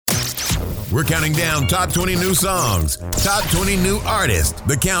We're counting down top 20 new songs, top 20 new artists.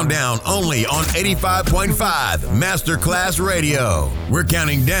 The countdown only on 85.5 Masterclass Radio. We're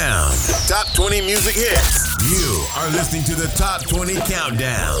counting down top 20 music hits. You are listening to the Top 20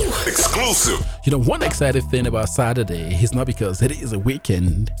 Countdown. Exclusive. You know, one exciting thing about Saturday is not because it is a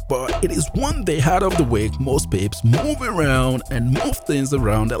weekend, but it is one day out of the week most babes move around and move things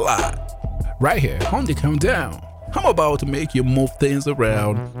around a lot. Right here on the Countdown, I'm about to make you move things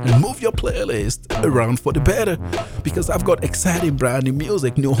around and move your playlist around for the better, because I've got exciting brand new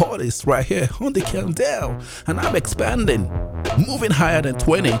music, new artists right here on the Countdown, and I'm expanding, moving higher than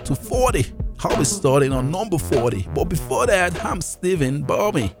 20 to 40. I'll be starting on number 40, but before that, I'm Stephen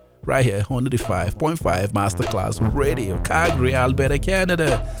Bobby, right here on 95.5 Masterclass Radio, Calgary, Alberta,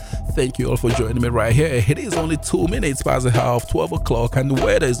 Canada. Thank you all for joining me right here. It is only 2 minutes past the hour of 12 o'clock and the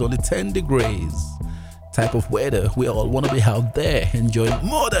weather is only 10 degrees. Type of weather we all want to be out there enjoying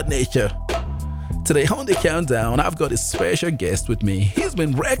Mother Nature. Today on the Countdown, I've got a special guest with me. He's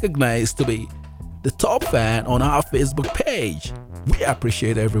been recognized to be the top fan on our Facebook page. We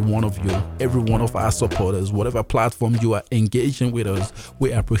appreciate every one of you, every one of our supporters, whatever platform you are engaging with us,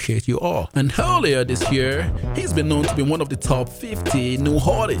 we appreciate you all. And earlier this year, he's been known to be one of the top 50 new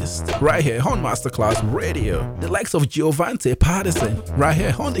artists right here on Masterclass Radio. The likes of Giovanni Patterson right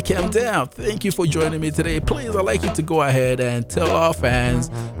here on the Countdown. Thank you for joining me today. Please, I'd like you to go ahead and tell our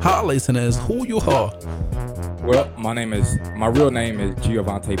fans, our listeners, who you are. Well, my real name is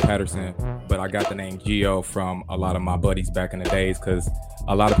Giovanni Patterson, but I got the name Gio from a lot of my buddies back in the days because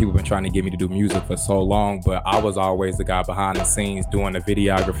a lot of people been trying to get me to do music for so long, but I was always the guy behind the scenes doing the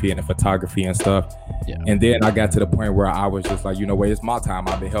videography and the photography and stuff. Yeah. And then I got to the point where I was just like, you know what, it's my time.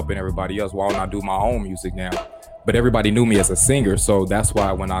 I've been helping everybody else. Why don't I do my own music now? But everybody knew me as a singer, so that's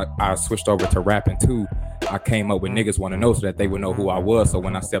why when I switched over to rapping too, I came up with Niggas Wanna Know so that they would know who I was. So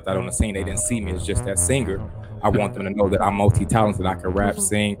when I stepped out on the scene, they didn't see me as just that singer. I want them to know that I'm multi-talented. I can rap,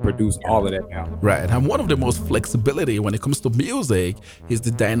 sing, produce, all of that now. Right, and one of the most flexibility when it comes to music is the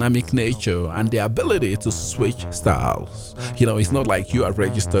dynamic nature and the ability to switch styles. You know, it's not like you are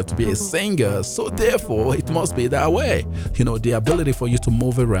registered to be a singer, so therefore it must be that way. You know, the ability for you to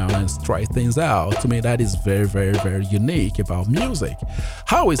move around and try things out, to me that is very, very, very unique about music.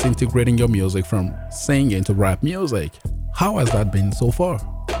 How is integrating your music from singing to rap music? How has that been so far?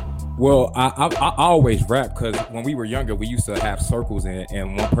 Well, I always rap because when we were younger, we used to have circles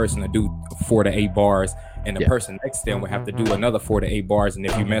and one person to do 4 to 8 bars and the person next to them would have to do another 4 to 8 bars. And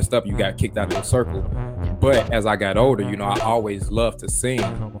if you messed up, you got kicked out of the circle. But as I got older, you know, I always loved to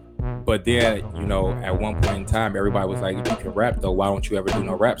sing. But then, you know, at one point in time, everybody was like, if you can rap though, why don't you ever do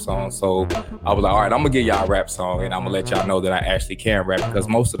no rap songs? So I was like, all right, I'm gonna give y'all a rap song and I'm gonna let y'all know that I actually can rap, because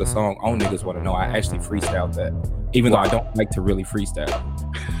most of the song on Niggas Wanna Know, I actually freestyled that, even though I don't like to really freestyle.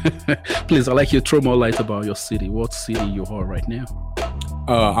 Please, I'd like you to throw more light about your city. What city you are right now?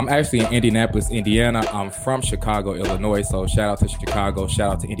 I'm actually in Indianapolis, Indiana. I'm from Chicago, Illinois. So shout out to Chicago,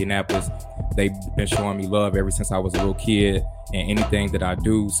 shout out to Indianapolis. They've been showing me love ever since I was a little kid and anything that I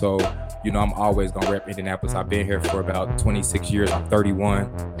do. So, you know, I'm always going to rep Indianapolis. I've been here for about 26 years. I'm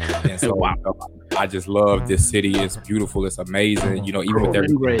 31. And so wow. I just love this city. It's beautiful. It's amazing. You know, even with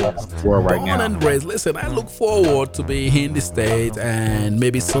everything world right now. Born and raised. Listen, I look forward to be in the States and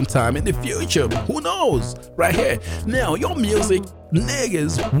maybe sometime in the future. Who knows? Right here. Now, your music,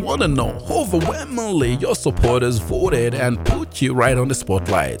 niggas wanna know. Overwhelmingly, your supporters voted and put you right on the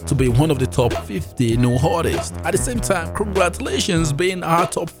spotlight to be one of the top 50 new artists. At the same time, congratulations being our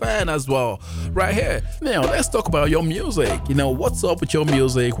top fan as well. Right here. Now, let's talk about your music. You know, what's up with your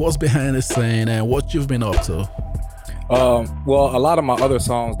music? What's behind the scene and what you've been up to? Well, a lot of my other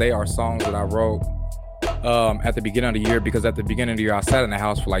songs, they are songs that I wrote at the beginning of the year, because at the beginning of the year I sat in the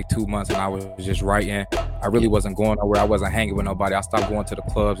house for like 2 months and I was just writing. I really wasn't going nowhere. I wasn't hanging with nobody. I stopped going to the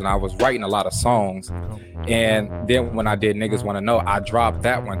clubs and I was writing a lot of songs. And then when I did Niggas Wanna Know, I dropped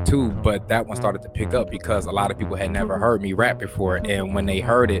that one too, but that one started to pick up because a lot of people had never heard me rap before. And when they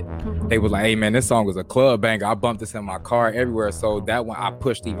heard it, they was like, hey man, this song was a club banger. I bumped this in my car everywhere. So that one I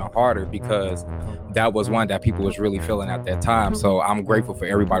pushed even harder because that was one that people was really feeling at that time. So I'm grateful for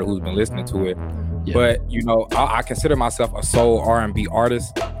everybody who's been listening to it. Yeah. But, you know, I consider myself a soul R&B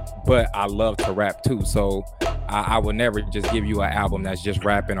artist, but I love to rap too. So I would never just give you an album that's just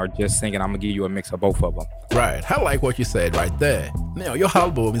rapping or just singing. I'm going to give you a mix of both of them. Right. I like what you said right there. Now, your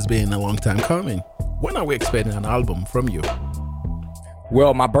album has been a long time coming. When are we expecting an album from you?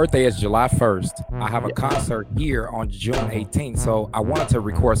 Well, my birthday is July 1st. I have a concert here on June 18th. So I wanted to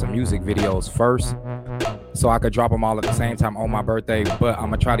record some music videos first. so I could drop them all at the same time on my birthday. But I'm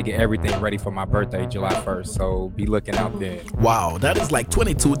gonna try to get everything ready for my birthday, July 1st. So be looking out there. Wow, that is like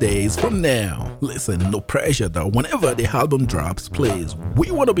 22 days from now. Listen, no pressure though. Whenever the album drops, please,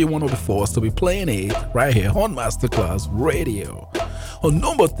 we want to be one of the first to be playing it right here on Masterclass Radio. On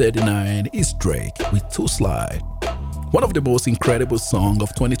number 39 is Drake with Two Slide. One of the most incredible songs of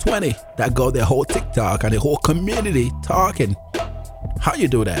 2020 that got the whole TikTok and the whole community talking. How you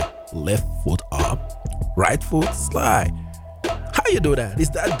do that? Left foot up, right foot slide. How you do that? Is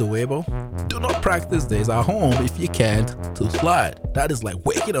that doable? Do not practice this at home if you can't to slide. That is like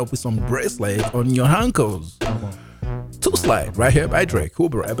waking up with some bracelet on your ankles. Two Slide right here by Drake. We'll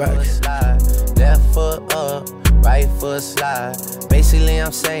be right back. Slide, left foot up, right foot slide. Basically,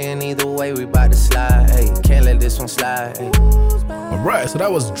 I'm saying either way we bout to slide. Hey, can't let this one slide. Hey. Alright, so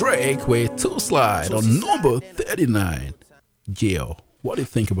that was Drake with Two Slide on number 39. Gio, what do you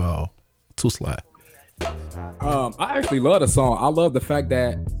think about Two Slide? I actually love the song. I love the fact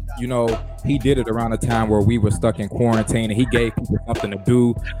that, you know, he did it around the time where we were stuck in quarantine, and he gave people something to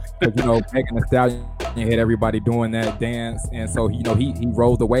do. Because, you know, Megan Thee Stallion had everybody doing that dance, and so, you know, he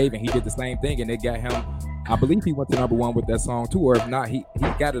rode the wave and he did the same thing, and it got him. I believe he went to #1 with that song too, or if not, he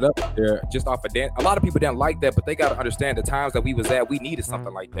got it up there just off of dance. A lot of people didn't like that, but they got to understand the times that we was at. We needed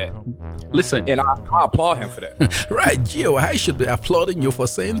something like that. Listen, and I applaud him for that. Right, Gio, I should be applauding you for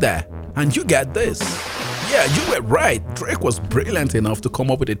saying that. And you got this. Yeah, you were right. Drake was brilliant enough to come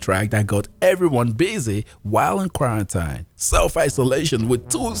up with a track that got everyone busy while in quarantine. Self-isolation with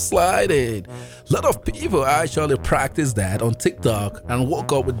Two Sliding. A lot of people actually practiced that on TikTok and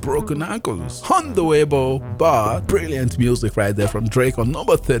woke up with broken ankles. Undoable, but brilliant music right there from Drake on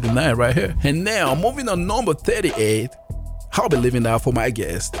number 39 right here. And now, moving on number 38, I'll be leaving that for my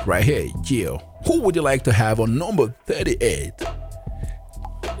guest right here, Gio. Who would you like to have on number 38?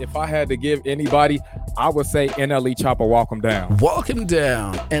 If I had to give anybody, I would say NLE Chopper, Walk 'Em Down. Walk 'Em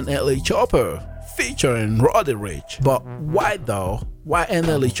Down, NLE Chopper, featuring Roddy Ricch. But why though? Why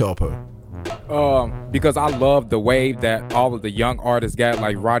NLE Chopper? Because I love the wave that all of the young artists got,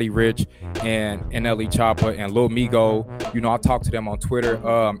 like Roddy Ricch and NLE Chopper and Lil Migo. You know, I talked to them on Twitter.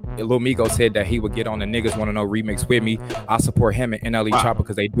 Lil Migo said that he would get on the Niggas Wanna Know remix with me. I support him and NLE Chopper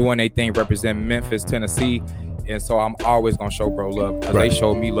because they doing their thing, represent Memphis, Tennessee. And so I'm always gonna show bro love because they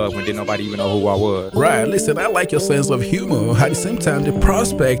showed me love when didn't nobody even know who I was. Right, listen, I like your sense of humor. At the same time, the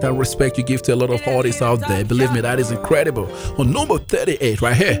prospect and respect you give to a lot of artists out there, believe me, that is incredible. On number 38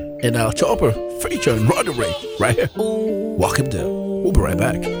 right here, NLE Chopper featuring Roddy Ricch right here. Walk 'Em Down. We'll be right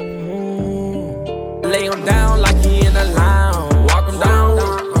back. Lay him down like he in a lounge. Walk him down,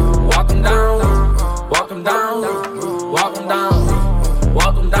 walk him down, walk him down, walk him down,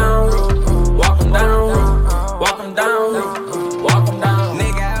 walk him down, walk him down.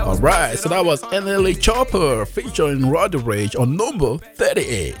 Alright, so that was NLE Chopper featuring Roddy Ricch on number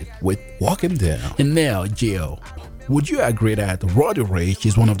 38 with Walk 'Em Down. And now, Gio, would you agree that Roddy Ricch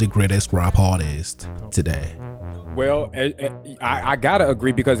is one of the greatest rap artists today? Well, I gotta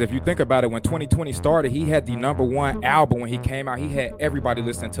agree because if you think about it, when 2020 started, he had the #1 album when he came out. He had everybody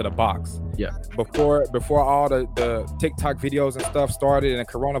listening to The Box. Yeah. Before all the TikTok videos and stuff started and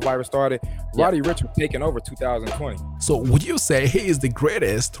the coronavirus started, Roddy Ricch was taking over 2020. So would you say he is the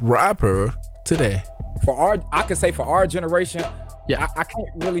greatest rapper today? I could say for our generation, yeah, I can't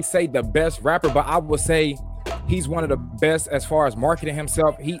really say the best rapper, but I would say he's one of the best as far as marketing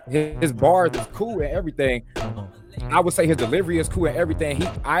himself. His bars is cool and everything. I would say his delivery is cool and everything.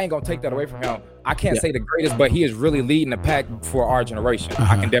 I ain't gonna take that away from him. I can't say the greatest, but he is really leading the pack for our generation.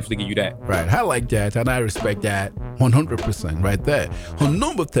 I can definitely give you that. Right, I like that and I respect that 100% right there. On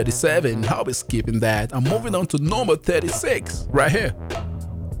number 37, I'll be skipping that. I'm moving on to number 36 right here.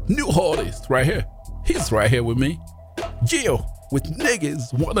 New artist right here. He's right here with me. Gio with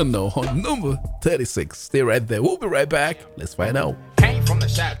Niggas Wanna Know on number 36. Stay right there. We'll be right back. Let's find out. Came from the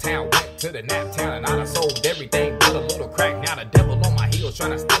Shot Town, went to the Nap Town, and I done sold everything but a little crack. Now the devil on my heels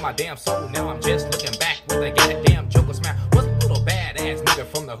trying to steal my damn soul. Now I'm just looking back with a goddamn joker smile. Was a little badass nigga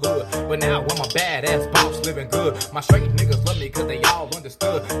from the hood, but now I'm a badass boss living good. My straight niggas love me cause they all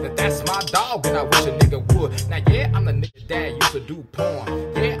understood that that's my dog and I wish a nigga would. Now yeah, I'm the nigga that used to do porn.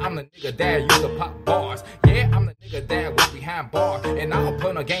 Yeah, I'm the nigga that used to pop bars. Yeah, I'm the nigga that was behind bars. And I don't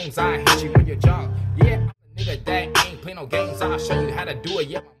play no games, I hit you when you're drunk. Yeah, I'm the nigga that ain't play no games, I'll show you how to do it.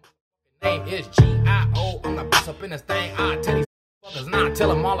 Yeah, my name is G.I.O. I'm the boss up in this thing. I tell these fuckers now, I tell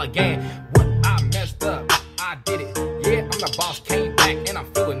them all again. What I messed up, I did it. Yeah, I'm the boss, came back and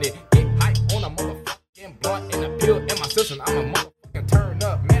I'm feeling it. Get hype on a motherfucking blunt and a pill in my system. I'm a motherfucking turn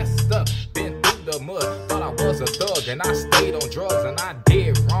up, messed up, been through the mud. Thought I was a thug and I stayed on drugs and I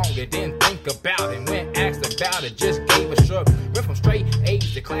did wrong and didn't think about it. Went asked the might have just gave a shrug. Went from straight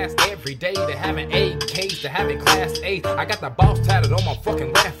A's to class every day to having AKs to having class A's. I got the boss tatted on my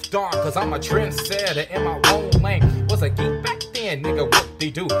fucking left arm, cause I'm a trendsetter in my own lane. Was a geek back then, nigga, what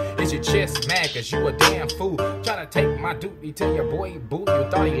they do? Is your chest mad cause you a damn fool? Tryna take my duty to your boy boo. You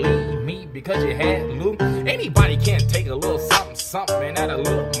thought he leave me because you had loot? Anybody can take a little something, something, add a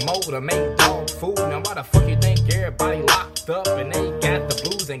little more to make dog food. Now why the fuck you think everybody locked up and they got the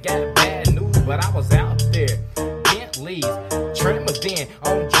blues and got bad news? But I was out there, Bentleys, Tremors then,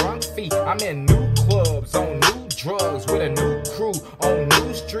 on drunk feet. I'm in new clubs, on new drugs, with a new crew, on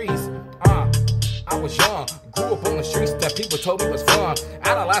new streets. I was young, grew up on the streets that people told me was fun.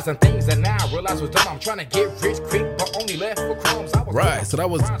 Analyzing things that now I realize was dumb. I'm trying to get rich quick, but only left for crumbs. Right, so that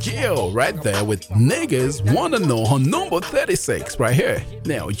was Jill right there with Niggas Wanna Know on number 36 right here.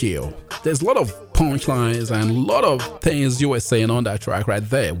 Now, Jill, there's a lot of punchlines and a lot of things you were saying on that track right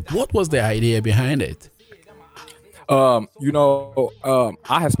there. What was the idea behind it? I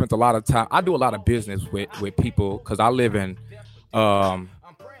have spent a lot of time. I do a lot of business with people because I live in a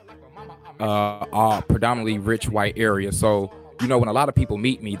predominantly rich white area. So, when a lot of people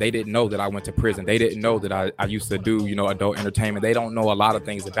meet me, they didn't know that I went to prison. They didn't know that I used to do, adult entertainment. They don't know a lot of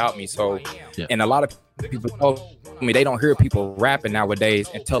things about me. So, and a lot of people told me they don't hear people rapping nowadays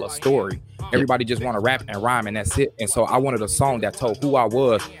and tell a story. Everybody just want to rap and rhyme and that's it. And so I wanted a song that told who I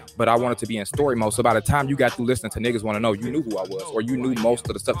was, but I wanted to be in story mode. So by the time you got through listening to Niggas Wanna Know, you knew who I was, or you knew most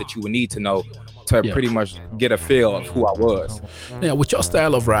of the stuff that you would need to know to pretty much get a feel of who I was. Yeah, with your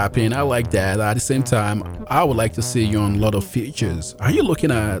style of rapping, I like that. At the same time, I would like to see you on a lot of features. Are you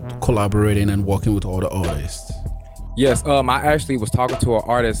looking at collaborating and working with other artists? Yes, I actually was talking to an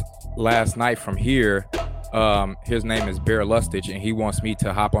artist last night from here. His name is Bear Lustage, and he wants me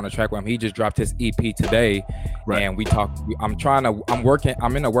to hop on a track with him. He just dropped his EP today, and we talked. I'm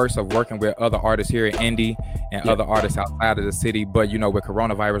in the works of working with other artists here in Indy and other artists outside of the city. But with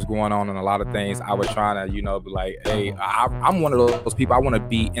coronavirus going on and a lot of things, I was trying to, be like, hey, I'm one of those people. I want to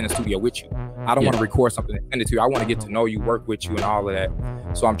be in the studio with you. I don't want to record something and send it to you. I want to get to know you, work with you, and all of that.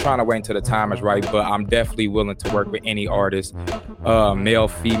 So I'm trying to wait until the time is right. But I'm definitely willing to work with any artist, male,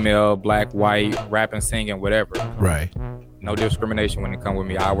 female, black, white, rapping, singing, whatever. Right. No discrimination when it comes with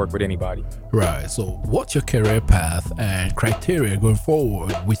me. I work with anybody. Right. So what's your career path and criteria going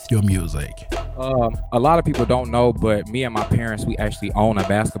forward with your music? A lot of people don't know, but me and my parents, we actually own a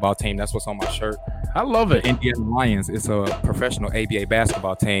basketball team. That's what's on my shirt. I love it. Indiana Lions is a professional ABA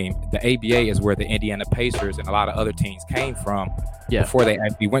basketball team. The ABA is where the Indiana Pacers and a lot of other teams came from before they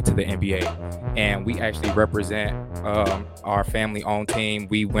actually went to the NBA. And we actually represent our family-owned team.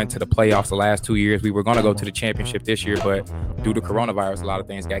 We went to the playoffs the last 2 years. We were going to go to the championship this year, but due to coronavirus, a lot of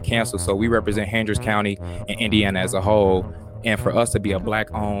things got canceled. So we represent Hendricks County and Indiana as a whole. And for us to be a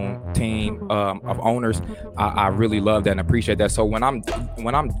black-owned team of owners, I really love that and appreciate that. So when I'm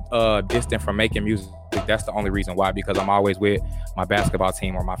distant from making music, that's the only reason why, because I'm always with my basketball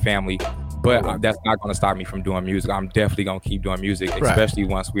team or my family. But that's not going to stop me from doing music. I'm definitely going to keep doing music, especially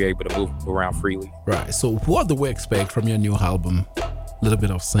once we're able to move around freely. Right. So what do we expect from your new album? A little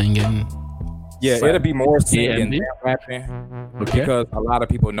bit of singing? Yeah, it'll be more singing than rapping, because a lot of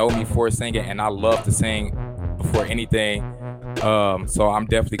people know me for singing, and I love to sing before anything. So I'm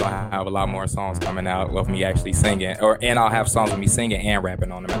definitely gonna have a lot more songs coming out of me actually singing, and I'll have songs with me singing and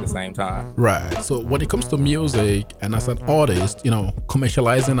rapping on them at the same time. Right. So when it comes to music, and as an artist,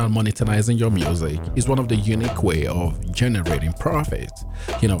 commercializing and monetizing your music is one of the unique way of generating profit.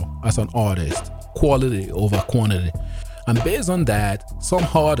 As an artist, quality over quantity. And based on that, some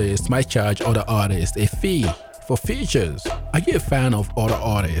artists might charge other artists a fee for features. Are you a fan of other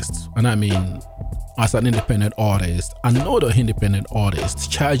artists? And I mean, as an independent artist, another independent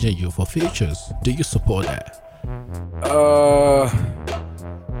artist charging you for features. Do you support that?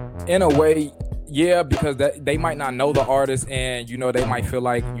 In a way, yeah, because they might not know the artist, and they might feel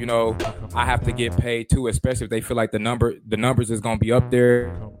like I have to get paid too, especially if they feel like the numbers is gonna be up there,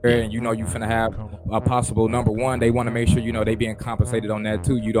 and you finna have a possible number one. They want to make sure they being compensated on that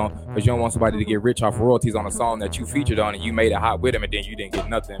too. Because you don't want somebody to get rich off royalties on a song that you featured on and you made it hot with them, and then you didn't get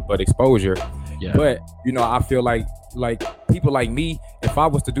nothing but exposure. Yeah. But I feel like people like me, if I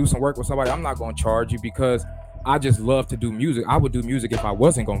was to do some work with somebody, I'm not gonna charge you, because I just love to do music. I would do music if I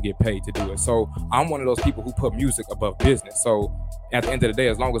wasn't going to get paid to do it. So I'm one of those people who put music above business. So at the end of the day,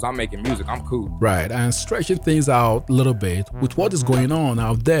 as long as I'm making music, I'm cool. Right. And stretching things out a little bit with what is going on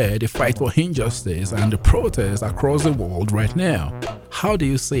out there, the fight for injustice and the protests across the world right now. How do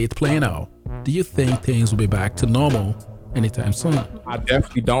you see it playing out? Do you think things will be back to normal anytime soon? I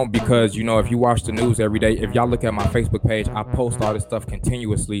definitely don't, because if you watch the news every day, if y'all look at my Facebook page, I post all this stuff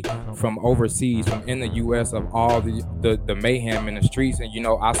continuously from overseas, from in the U.S., of all the mayhem in the streets. And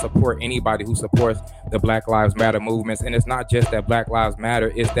I support anybody who supports the Black Lives Matter movements. And it's not just that Black Lives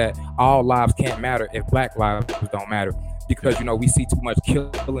Matter, it's that all lives can't matter if Black lives don't matter. Because we see too much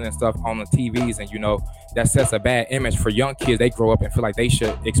killing and stuff on the TVs, and that sets a bad image for young kids. They grow up and feel like they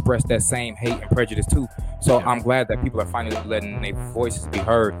should express that same hate and prejudice too. So I'm glad that people are finally letting their voices be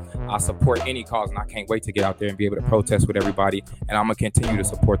heard. I support any cause, and I can't wait to get out there and be able to protest with everybody. And I'm gonna continue to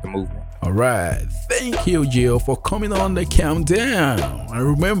support the movement. All right, thank you, Jill, for coming on the countdown. And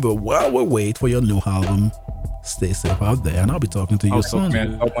remember, while we wait for your new album, stay safe out there, and I'll be talking to you soon.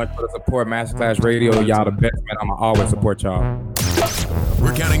 Man, so much for the support, Masterclass Radio. Y'all the best, man. I'ma always support y'all.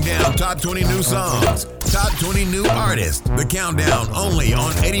 We're counting down top 20 new songs, top 20 new artists. The countdown only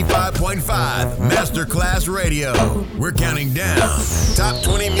on 85.5 Masterclass Radio. We're counting down top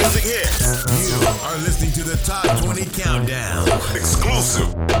 20 music hits. You are listening to the top 20 countdown.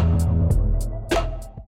 Exclusive.